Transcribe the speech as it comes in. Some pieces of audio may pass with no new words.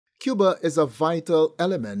Cuba is a vital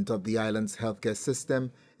element of the island's healthcare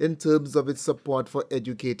system in terms of its support for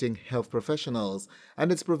educating health professionals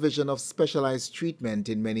and its provision of specialized treatment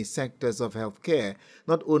in many sectors of healthcare,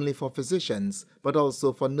 not only for physicians, but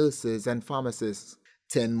also for nurses and pharmacists.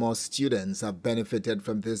 10 more students have benefited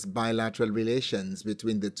from this bilateral relations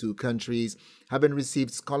between the two countries, having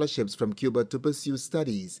received scholarships from Cuba to pursue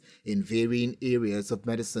studies in varying areas of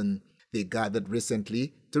medicine. They gathered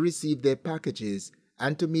recently to receive their packages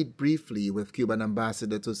and to meet briefly with Cuban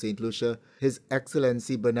ambassador to St. Lucia, His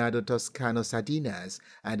Excellency Bernardo Toscano Sardinas,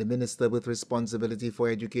 and the Minister with Responsibility for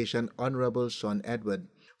Education, Honorable Sean Edward.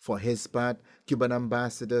 For his part, Cuban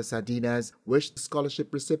Ambassador Sardinas wished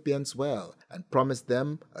scholarship recipients well and promised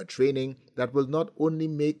them a training that will not only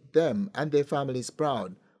make them and their families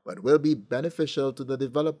proud, but will be beneficial to the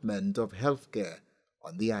development of healthcare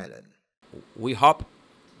on the island. We hope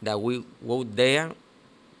that we go there,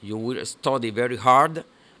 you will study very hard,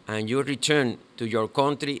 and you return to your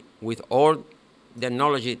country with all the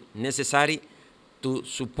knowledge necessary to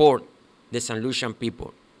support the St. Lucian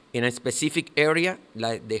people in a specific area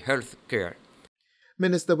like the health care.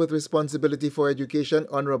 Minister with Responsibility for Education,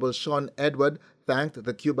 Honorable Sean Edward, thanked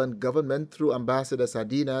the Cuban government through Ambassador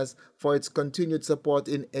Sardinas for its continued support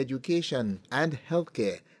in education and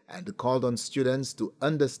healthcare and called on students to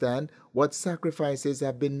understand what sacrifices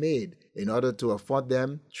have been made in order to afford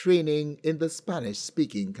them training in the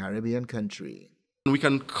Spanish-speaking Caribbean country. We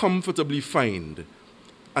can comfortably find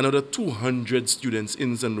another 200 students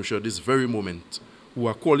in St. Lucia this very moment who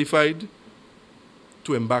are qualified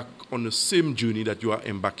to embark on the same journey that you are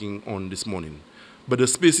embarking on this morning. But the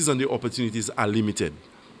spaces and the opportunities are limited.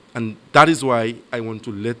 And that is why I want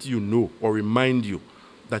to let you know or remind you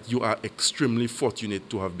that you are extremely fortunate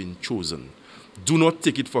to have been chosen. Do not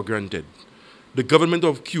take it for granted. The government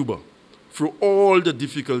of Cuba, through all the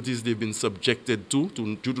difficulties they've been subjected to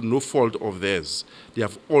due to no fault of theirs, they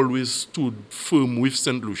have always stood firm with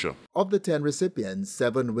St. Lucia. Of the 10 recipients,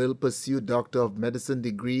 7 will pursue Doctor of Medicine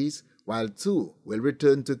degrees, while 2 will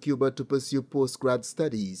return to Cuba to pursue postgrad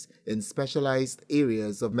studies in specialized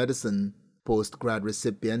areas of medicine. Postgrad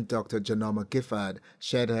recipient Dr. Janoma Giffard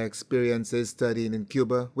shared her experiences studying in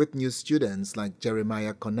Cuba with new students like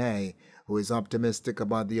Jeremiah Konai, who is optimistic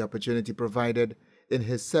about the opportunity provided in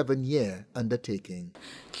his 7-year undertaking.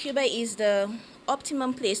 Cuba is the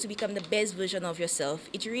optimum place to become the best version of yourself.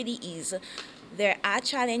 It really is. There are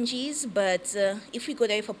challenges, but if we go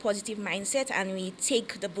there with a positive mindset and we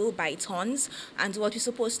take the bull by its horns and do what we're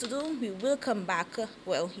supposed to do, we will come back.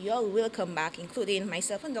 Well, you all will come back, including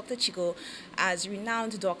myself and Dr. Chico, as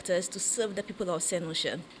renowned doctors to serve the people of St.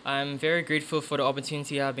 Lucia. I'm very grateful for the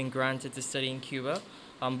opportunity I've been granted to study in Cuba,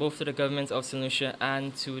 both to the government of St. Lucia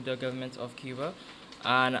and to the government of Cuba.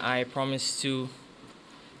 And I promise to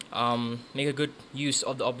make a good use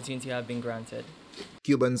of the opportunity I've been granted.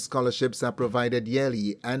 Cuban scholarships are provided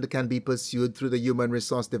yearly and can be pursued through the Human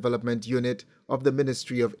Resource Development Unit of the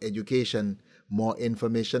Ministry of Education. More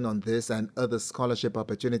information on this and other scholarship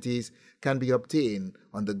opportunities can be obtained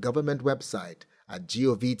on the government website at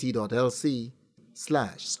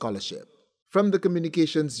govt.lc/scholarship. From the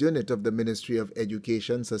Communications Unit of the Ministry of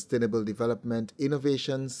Education, Sustainable Development,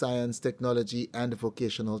 Innovation, Science, Technology, and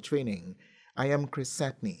Vocational Training, I am Chris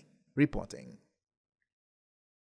Satney reporting.